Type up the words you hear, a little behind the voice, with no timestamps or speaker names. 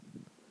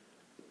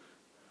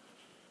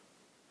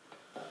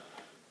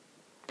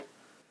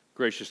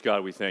Gracious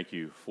God, we thank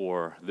you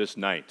for this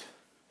night,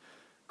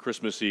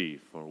 Christmas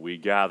Eve, where we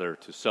gather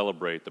to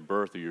celebrate the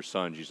birth of your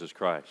Son, Jesus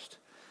Christ.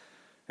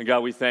 And God,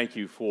 we thank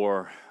you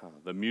for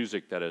the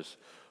music that has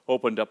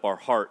opened up our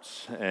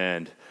hearts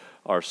and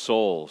our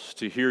souls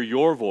to hear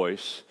your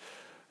voice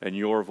and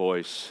your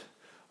voice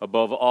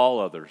above all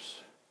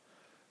others.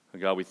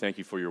 And God, we thank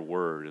you for your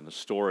word and the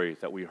story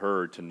that we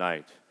heard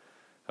tonight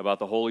about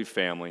the Holy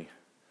Family,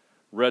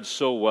 read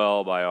so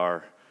well by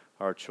our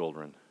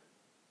children.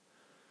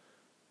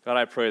 God,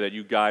 I pray that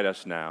you guide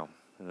us now,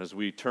 and as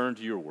we turn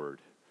to your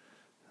word,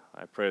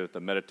 I pray that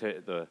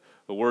the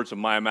words of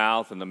my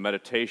mouth and the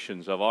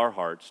meditations of our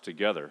hearts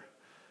together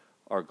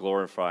are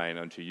glorifying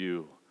unto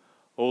you,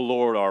 O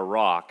Lord, our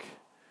rock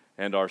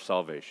and our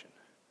salvation.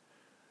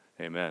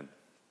 Amen.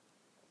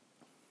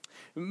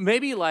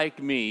 Maybe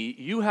like me,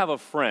 you have a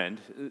friend,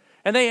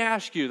 and they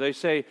ask you, they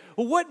say,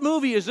 well, what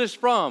movie is this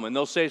from? And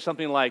they'll say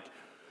something like,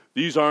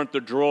 these aren't the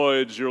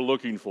droids you're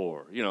looking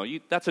for.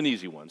 That's an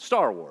easy one.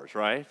 Star Wars,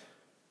 right?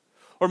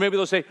 Or maybe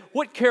they'll say,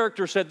 what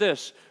character said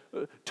this?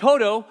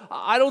 Toto,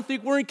 I don't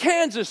think we're in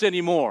Kansas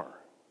anymore.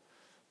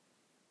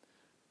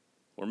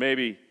 Or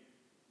maybe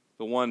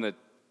the one that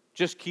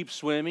just keeps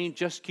swimming,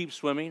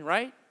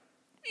 right?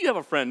 You have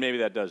a friend maybe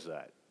that does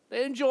that.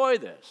 They enjoy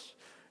this.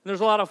 And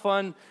there's a lot of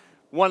fun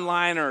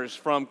one-liners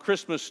from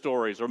Christmas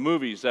stories or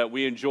movies that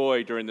we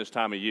enjoy during this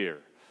time of year.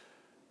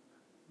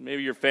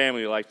 Maybe your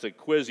family likes to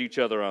quiz each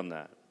other on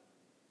that.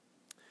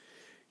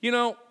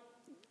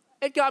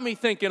 It got me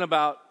thinking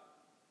about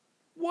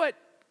what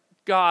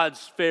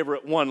God's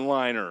favorite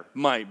one-liner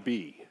might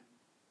be.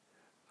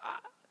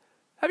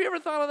 Have you ever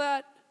thought of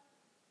that?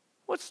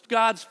 What's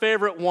God's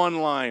favorite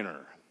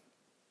one-liner?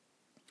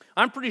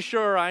 I'm pretty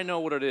sure I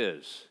know what it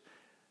is.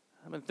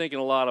 I've been thinking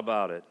a lot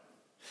about it.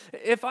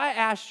 If I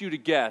asked you to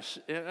guess,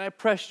 and I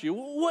pressed you,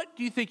 what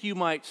do you think you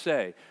might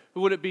say?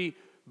 Would it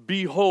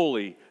be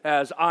holy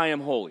as I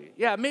am holy?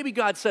 Yeah, maybe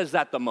God says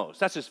that the most.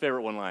 That's his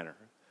favorite one-liner.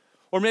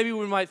 Or maybe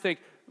we might think,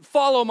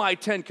 follow my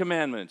 10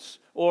 commandments,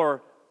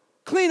 or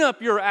clean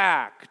up your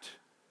act,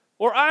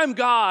 or I'm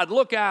God,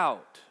 look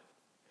out.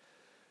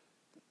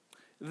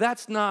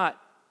 That's not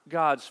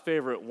God's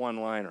favorite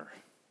one-liner.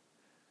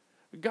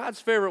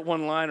 God's favorite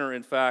one-liner,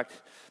 in fact,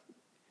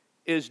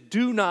 is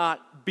do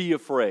not be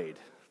afraid.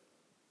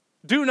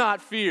 Do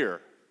not fear.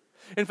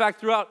 In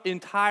fact, throughout the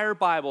entire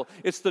Bible,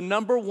 it's the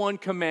number one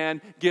command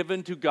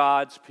given to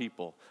God's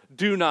people.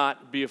 Do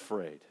not be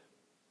afraid.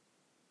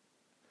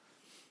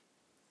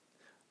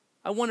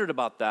 I wondered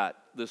about that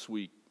this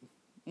week.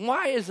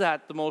 Why is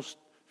that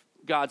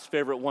God's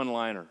favorite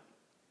one-liner?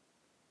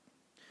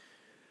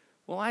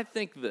 Well, I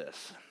think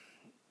this.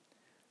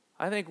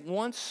 I think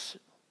once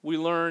we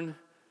learn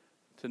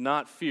to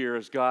not fear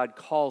as God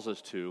calls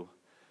us to,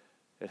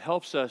 it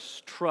helps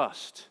us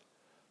trust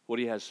what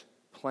he has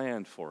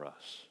planned for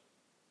us.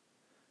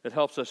 It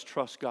helps us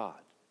trust God.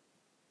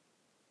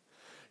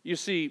 You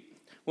see,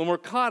 when we're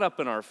caught up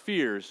in our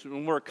fears,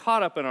 when we're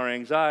caught up in our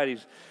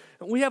anxieties,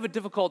 we have a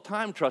difficult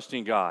time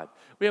trusting God.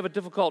 We have a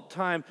difficult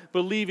time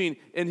believing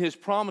in his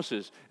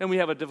promises, and we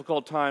have a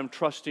difficult time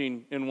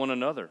trusting in one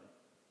another.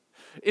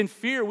 In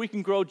fear, we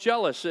can grow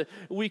jealous.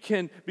 We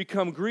can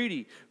become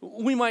greedy.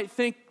 We might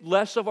think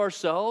less of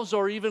ourselves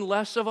or even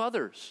less of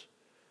others.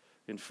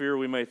 In fear,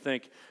 we may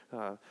think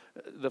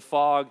the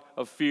fog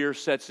of fear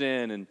sets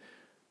in and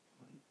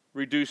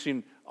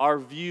reducing our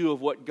view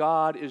of what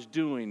God is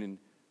doing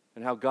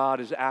and how God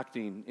is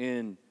acting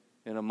in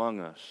and among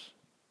us.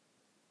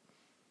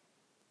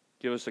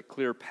 Give us a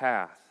clear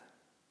path,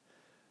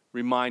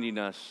 reminding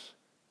us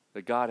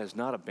that God has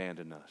not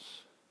abandoned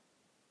us.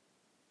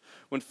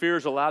 When fear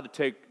is allowed to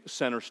take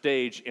center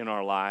stage in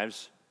our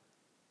lives,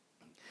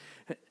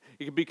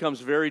 it becomes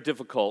very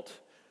difficult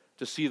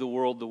to see the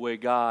world the way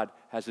God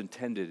has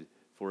intended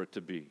for it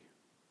to be.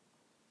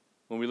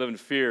 When we live in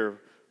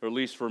fear, or at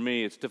least for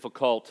me, it's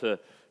difficult to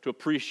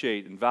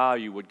appreciate and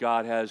value what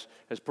God has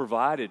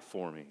provided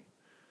for me.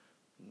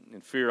 In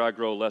fear, I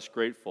grow less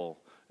grateful.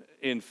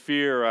 In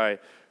fear, I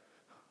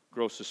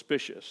grow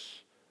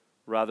suspicious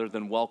rather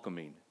than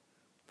welcoming.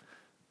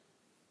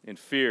 In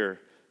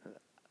fear,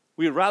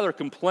 we would rather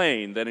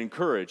complain than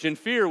encourage. In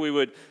fear, we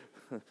would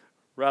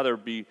rather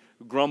be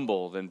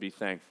grumble than be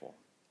thankful.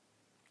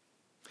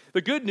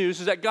 The good news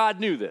is that God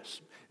knew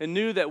this and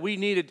knew that we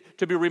needed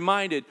to be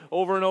reminded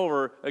over and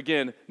over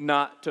again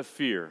not to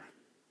fear.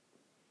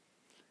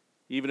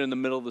 Even in the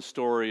middle of the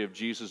story of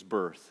Jesus'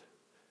 birth,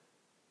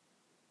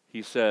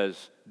 he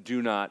says,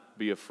 do not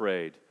be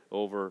afraid,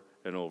 over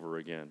and over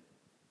again.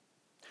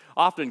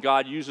 Often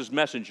God uses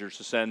messengers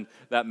to send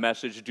that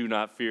message, do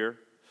not fear,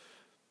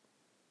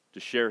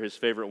 to share his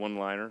favorite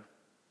one-liner.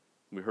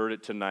 We heard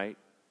it tonight.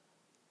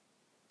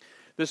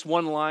 This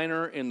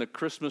one-liner in the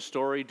Christmas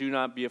story, do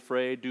not be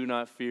afraid, do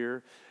not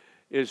fear,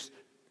 is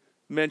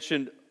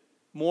mentioned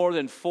more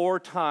than 4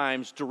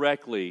 times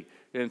directly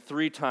and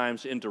 3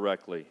 times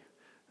indirectly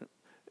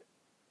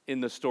in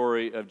the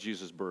story of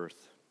Jesus'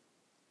 birth.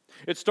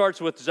 It starts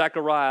with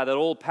Zechariah, that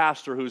old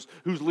pastor who's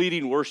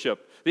leading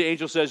worship. The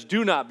angel says,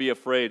 do not be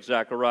afraid,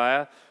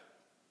 Zechariah.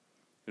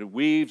 It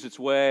weaves its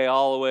way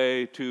all the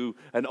way to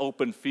an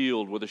open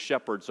field where the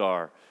shepherds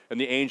are. And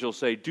the angels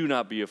say, "Do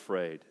not be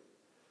afraid,"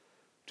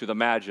 to the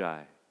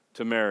Magi,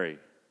 to Mary,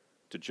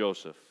 to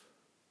Joseph.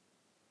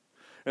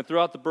 And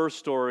throughout the birth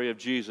story of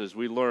Jesus,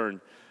 we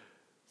learn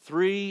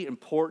three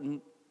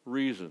important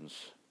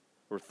reasons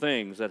or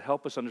things that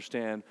help us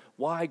understand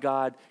why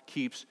God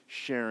keeps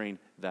sharing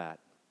that.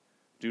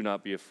 Do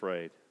not be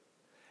afraid.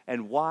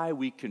 And why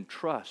we can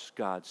trust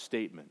God's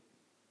statement.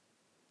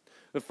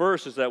 The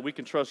first is that we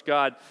can trust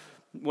God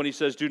when he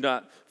says, "Do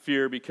not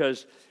fear,"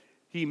 because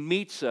he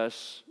meets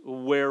us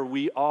where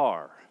we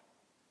are.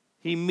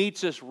 He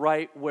meets us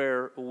right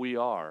where we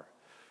are.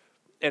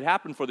 It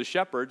happened for the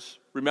shepherds.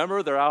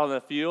 Remember, they're out in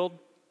the field,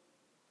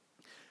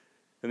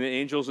 and the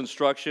angel's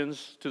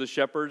instructions to the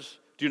shepherds,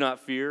 "Do not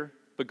fear,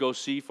 but go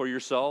see for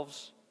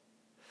yourselves."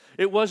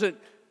 It wasn't,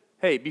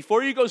 "Hey,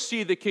 before you go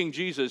see the King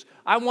Jesus,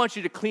 I want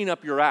you to clean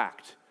up your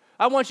act.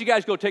 I want you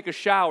guys to go take a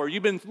shower.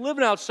 You've been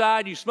living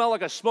outside. You smell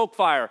like a smoke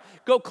fire.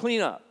 Go clean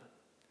up."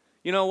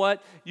 You know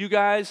what? You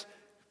guys,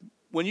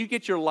 when you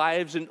get your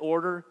lives in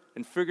order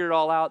and figure it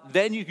all out,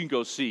 then you can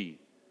go see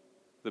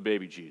the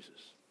baby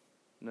Jesus.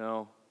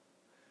 No.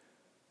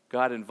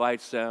 God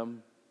invites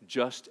them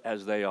just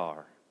as they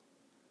are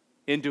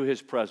into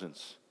his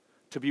presence,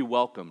 to be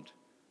welcomed,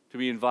 to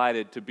be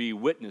invited, to be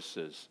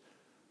witnesses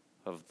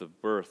of the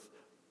birth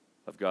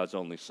of God's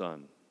only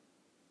Son.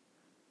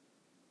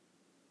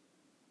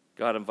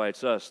 God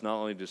invites us not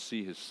only to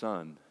see his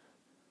Son,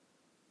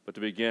 but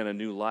to begin a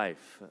new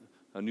life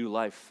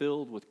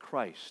filled with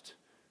Christ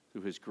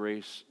through his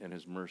grace and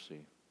his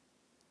mercy.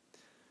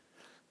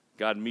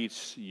 God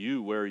meets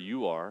you where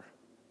you are.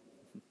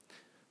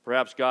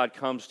 Perhaps God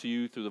comes to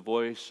you through the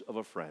voice of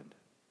a friend.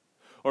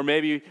 Or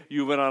maybe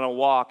you went on a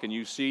walk and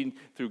you've seen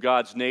through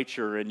God's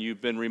nature and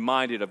you've been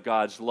reminded of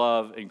God's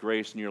love and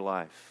grace in your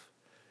life.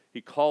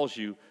 He calls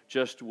you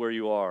just where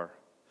you are.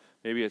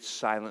 Maybe it's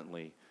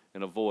silently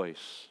in a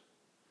voice.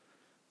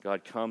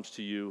 God comes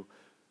to you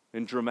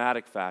in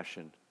dramatic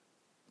fashion,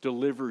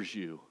 delivers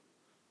you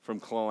from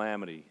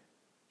calamity,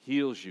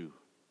 heals you,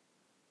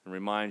 and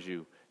reminds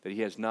you that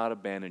he has not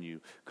abandoned you.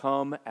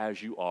 Come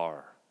as you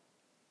are.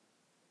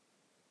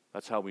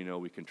 That's how we know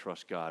we can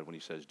trust God when he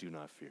says, "Do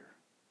not fear."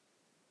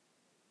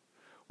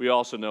 We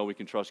also know we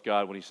can trust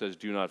God when he says,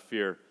 "Do not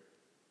fear,"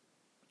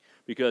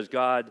 because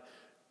God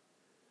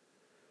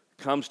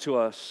comes to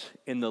us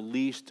in the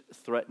least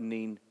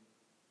threatening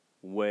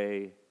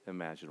way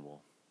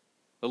imaginable.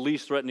 The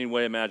least threatening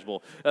way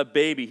imaginable. A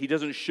baby, he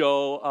doesn't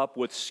show up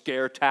with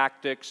scare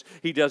tactics.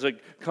 He doesn't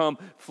come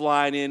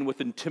flying in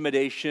with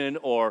intimidation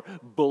or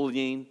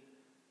bullying.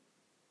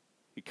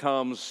 He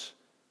comes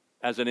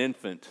as an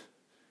infant,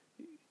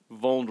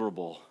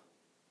 vulnerable.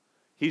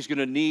 He's going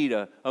to need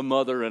a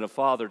mother and a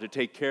father to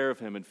take care of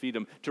him and feed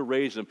him, to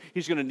raise him.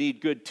 He's going to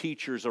need good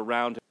teachers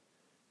around him.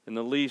 And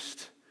the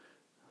least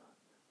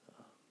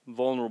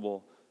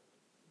vulnerable,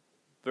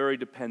 very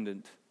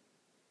dependent.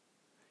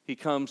 He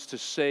comes to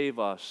save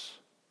us,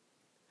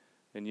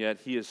 and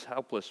yet he is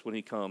helpless when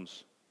he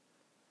comes.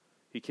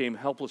 He came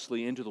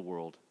helplessly into the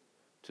world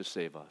to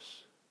save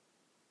us.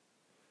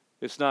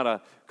 It's not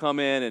a come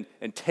in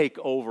and take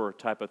over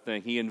type of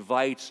thing. He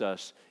invites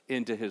us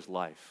into his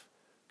life.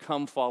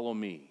 Come follow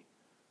me,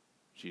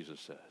 Jesus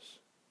says.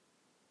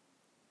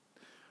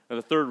 And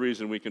the third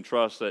reason we can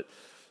trust that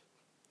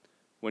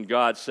when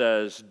God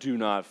says, "Do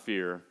not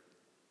fear,"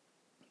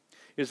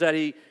 is that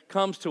he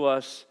comes to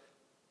us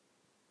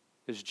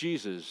as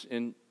Jesus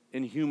in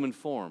human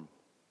form,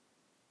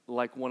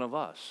 like one of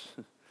us.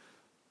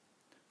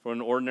 From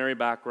an ordinary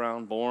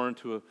background, born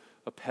to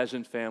a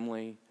peasant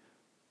family,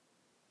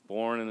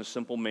 born in a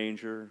simple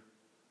manger.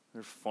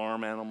 There's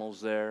farm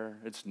animals there.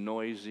 It's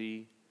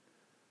noisy.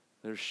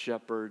 There's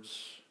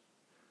shepherds.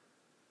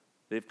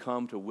 They've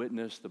come to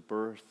witness the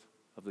birth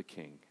of the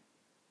King.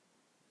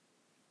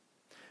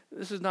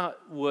 This is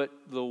not what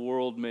the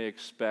world may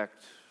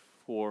expect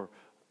for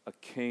a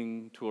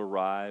king to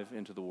arrive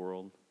into the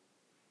world,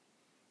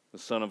 the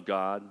Son of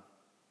God.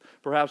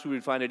 Perhaps we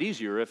would find it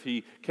easier if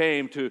he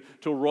came to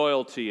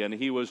royalty and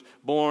he was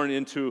born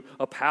into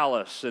a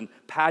palace and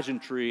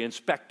pageantry and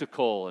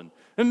spectacle.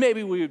 And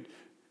maybe we would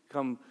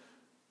come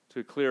to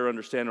a clear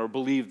understanding or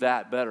believe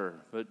that better.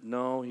 But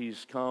no,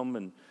 he's come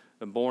and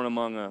born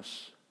among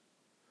us.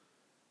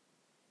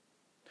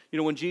 You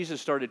know, when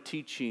Jesus started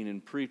teaching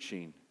and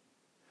preaching,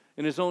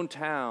 in his own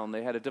town,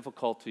 they had a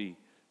difficulty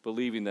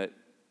believing that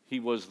he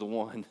was the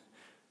one.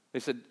 They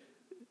said,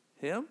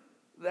 "Him?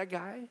 That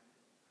guy?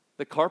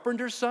 The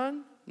carpenter's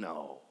son?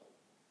 No.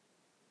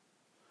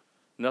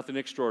 Nothing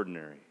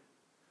extraordinary.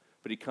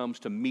 But he comes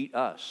to meet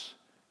us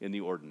in the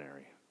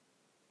ordinary."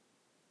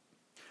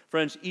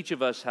 Friends, each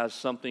of us has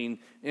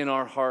something in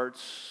our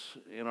hearts,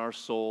 in our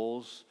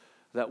souls,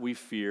 that we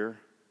fear.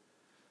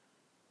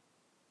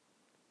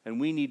 And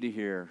we need to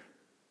hear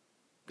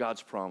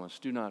God's promise,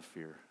 "Do not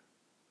fear,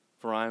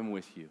 for I am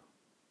with you.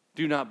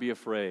 Do not be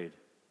afraid.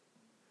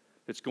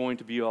 It's going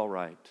to be all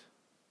right.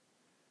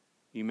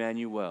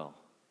 Emmanuel,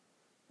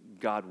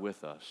 God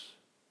with us."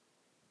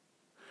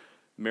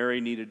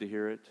 Mary needed to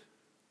hear it.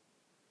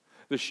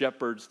 The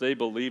shepherds, they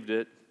believed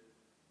it.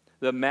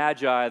 The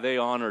Magi, they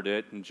honored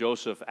it, and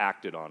Joseph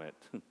acted on it.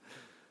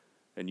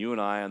 And you and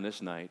I on this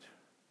night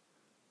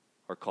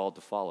are called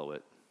to follow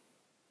it.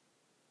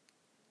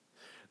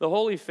 The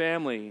Holy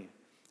Family,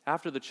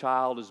 after the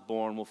child is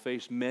born, will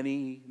face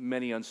many,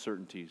 many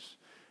uncertainties,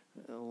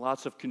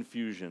 lots of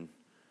confusion.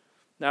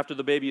 After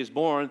the baby is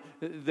born,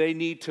 they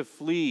need to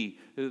flee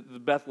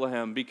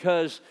Bethlehem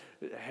because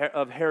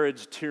of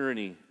Herod's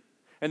tyranny.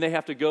 And they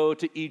have to go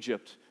to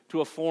Egypt, to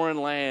a foreign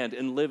land,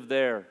 and live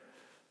there.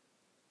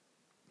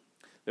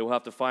 They will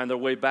have to find their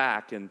way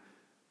back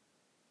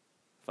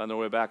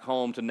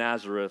home to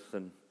Nazareth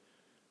and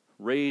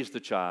raise the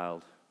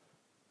child.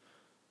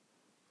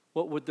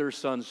 What would their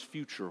son's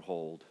future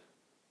hold?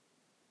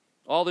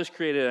 All this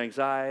created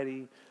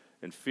anxiety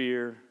and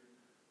fear,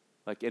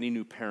 like any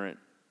new parent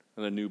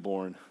and a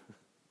newborn.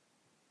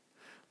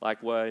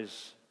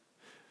 Likewise,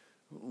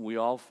 we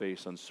all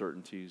face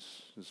uncertainties,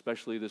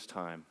 especially this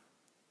time.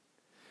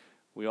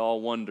 We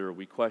all wonder,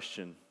 we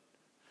question.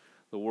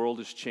 The world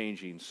is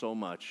changing so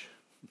much.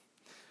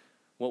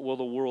 What will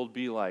the world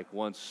be like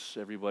once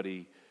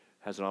everybody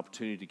has an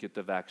opportunity to get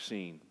the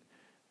vaccine?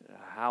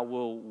 How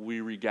will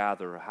we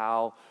regather?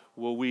 How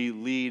will we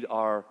lead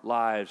our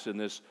lives in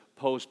this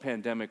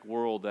post-pandemic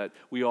world that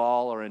we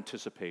all are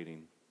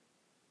anticipating?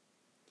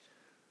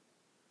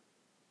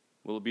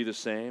 Will it be the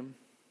same?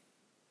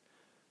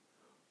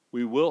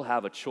 We will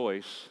have a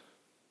choice.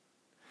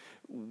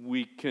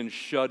 We can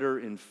shudder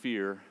in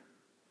fear,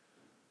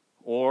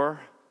 or,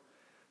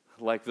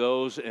 like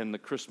those in the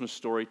Christmas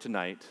story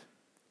tonight,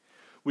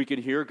 we can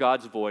hear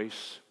God's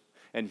voice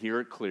and hear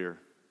it clear.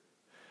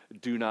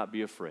 Do not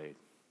be afraid,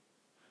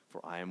 for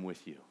I am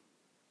with you.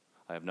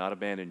 I have not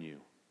abandoned you.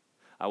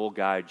 I will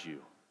guide you,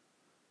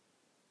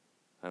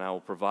 and I will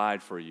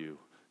provide for you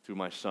through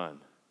my Son,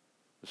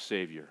 the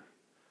Savior,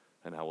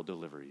 and I will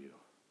deliver you.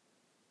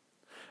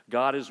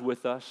 God is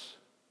with us.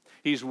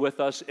 He's with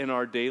us in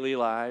our daily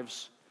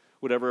lives,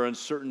 whatever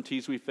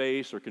uncertainties we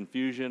face, or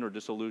confusion or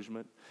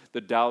disillusionment,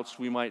 the doubts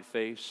we might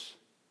face.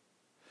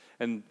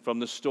 And from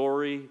the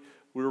story,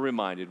 we're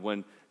reminded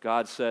when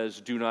God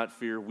says, do not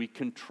fear, we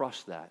can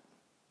trust that.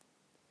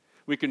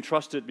 We can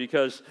trust it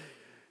because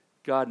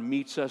God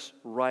meets us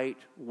right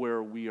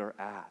where we are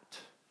at.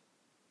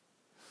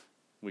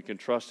 We can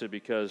trust it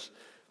because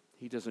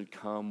He doesn't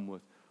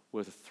come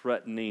with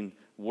threatening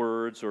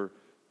words or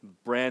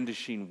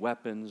brandishing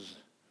weapons,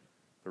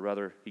 but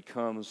rather He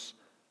comes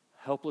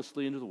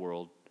helplessly into the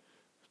world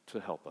to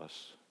help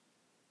us.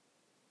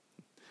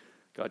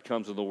 God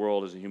comes into the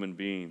world as a human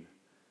being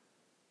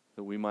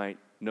that we might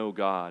know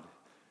God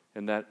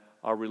and that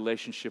our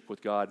relationship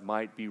with God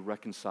might be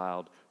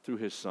reconciled through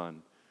His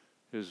Son,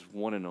 His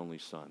one and only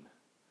Son.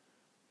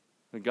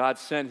 And God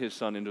sent His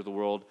Son into the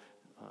world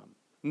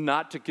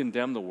not to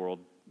condemn the world,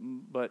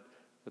 but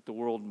that the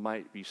world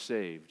might be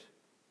saved.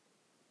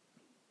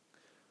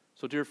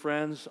 So, dear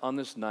friends, on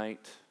this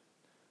night,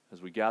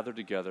 as we gather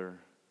together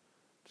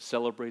to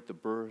celebrate the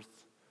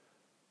birth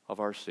of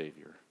our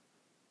Savior,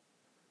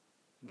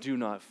 do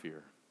not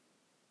fear,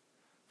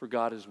 for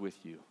God is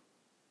with you.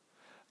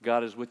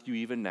 God is with you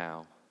even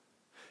now,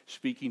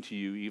 speaking to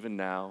you even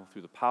now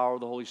through the power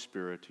of the Holy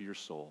Spirit to your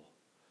soul.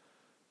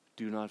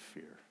 Do not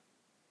fear,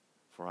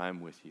 for I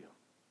am with you.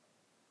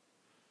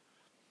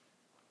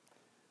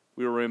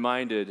 We were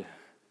reminded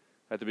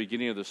at the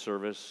beginning of the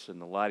service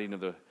and the lighting of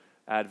the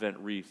Advent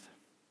wreath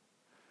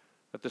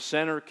that the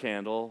center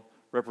candle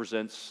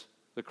represents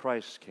the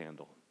Christ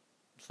candle.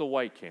 It's the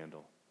white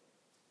candle.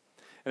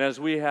 And as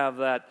we have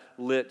that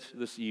lit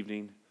this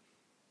evening,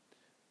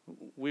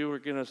 we were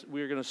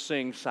gonna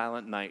sing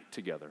Silent Night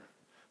together.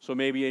 So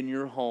maybe in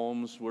your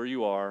homes where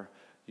you are,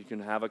 you can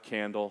have a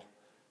candle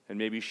and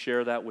maybe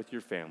share that with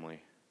your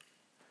family.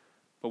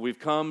 But we've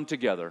come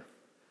together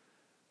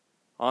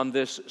on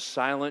this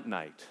silent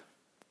night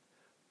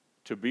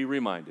to be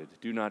reminded,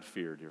 do not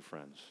fear, dear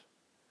friends,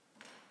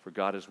 for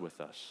God is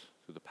with us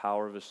through the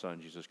power of His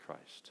Son, Jesus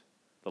Christ.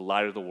 The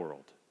light of the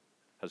world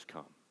has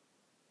come.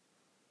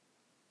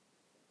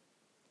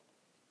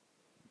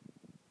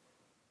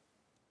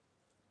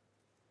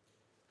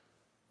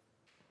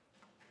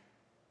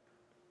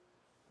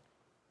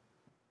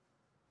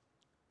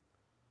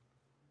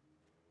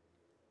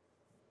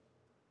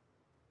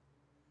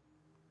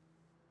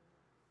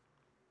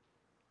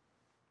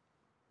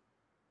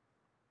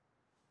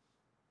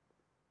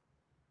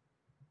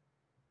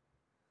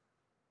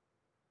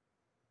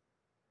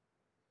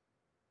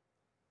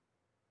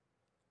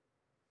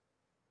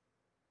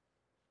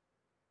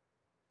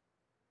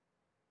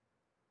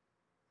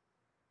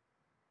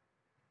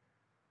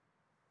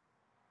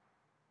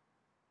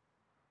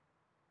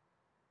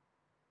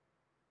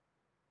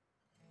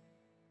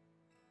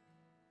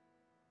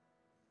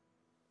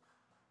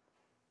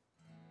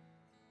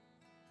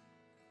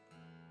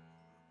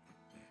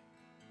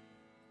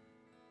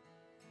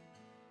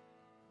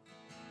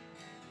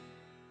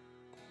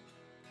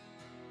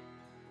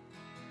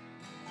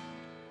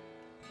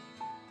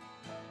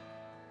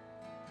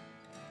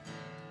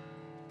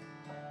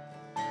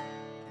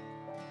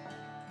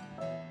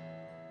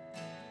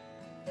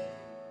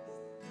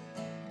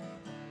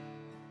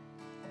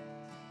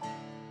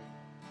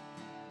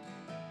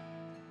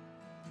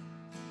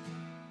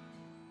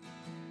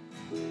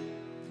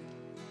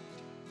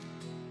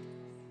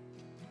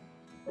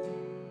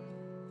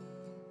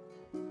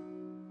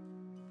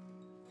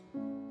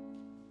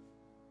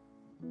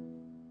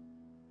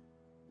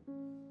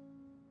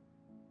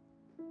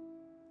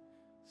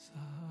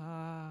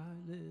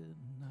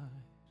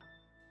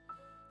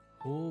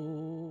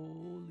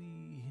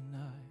 Holy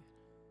night,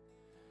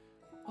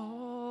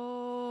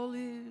 all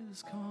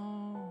is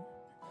calm,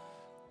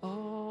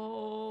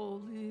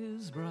 all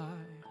is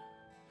bright,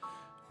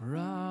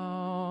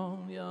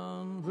 round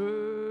yon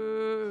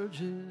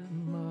virgin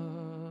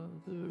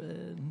mother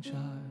and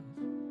child.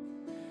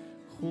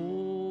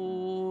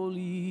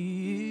 Holy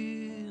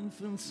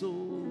infant, so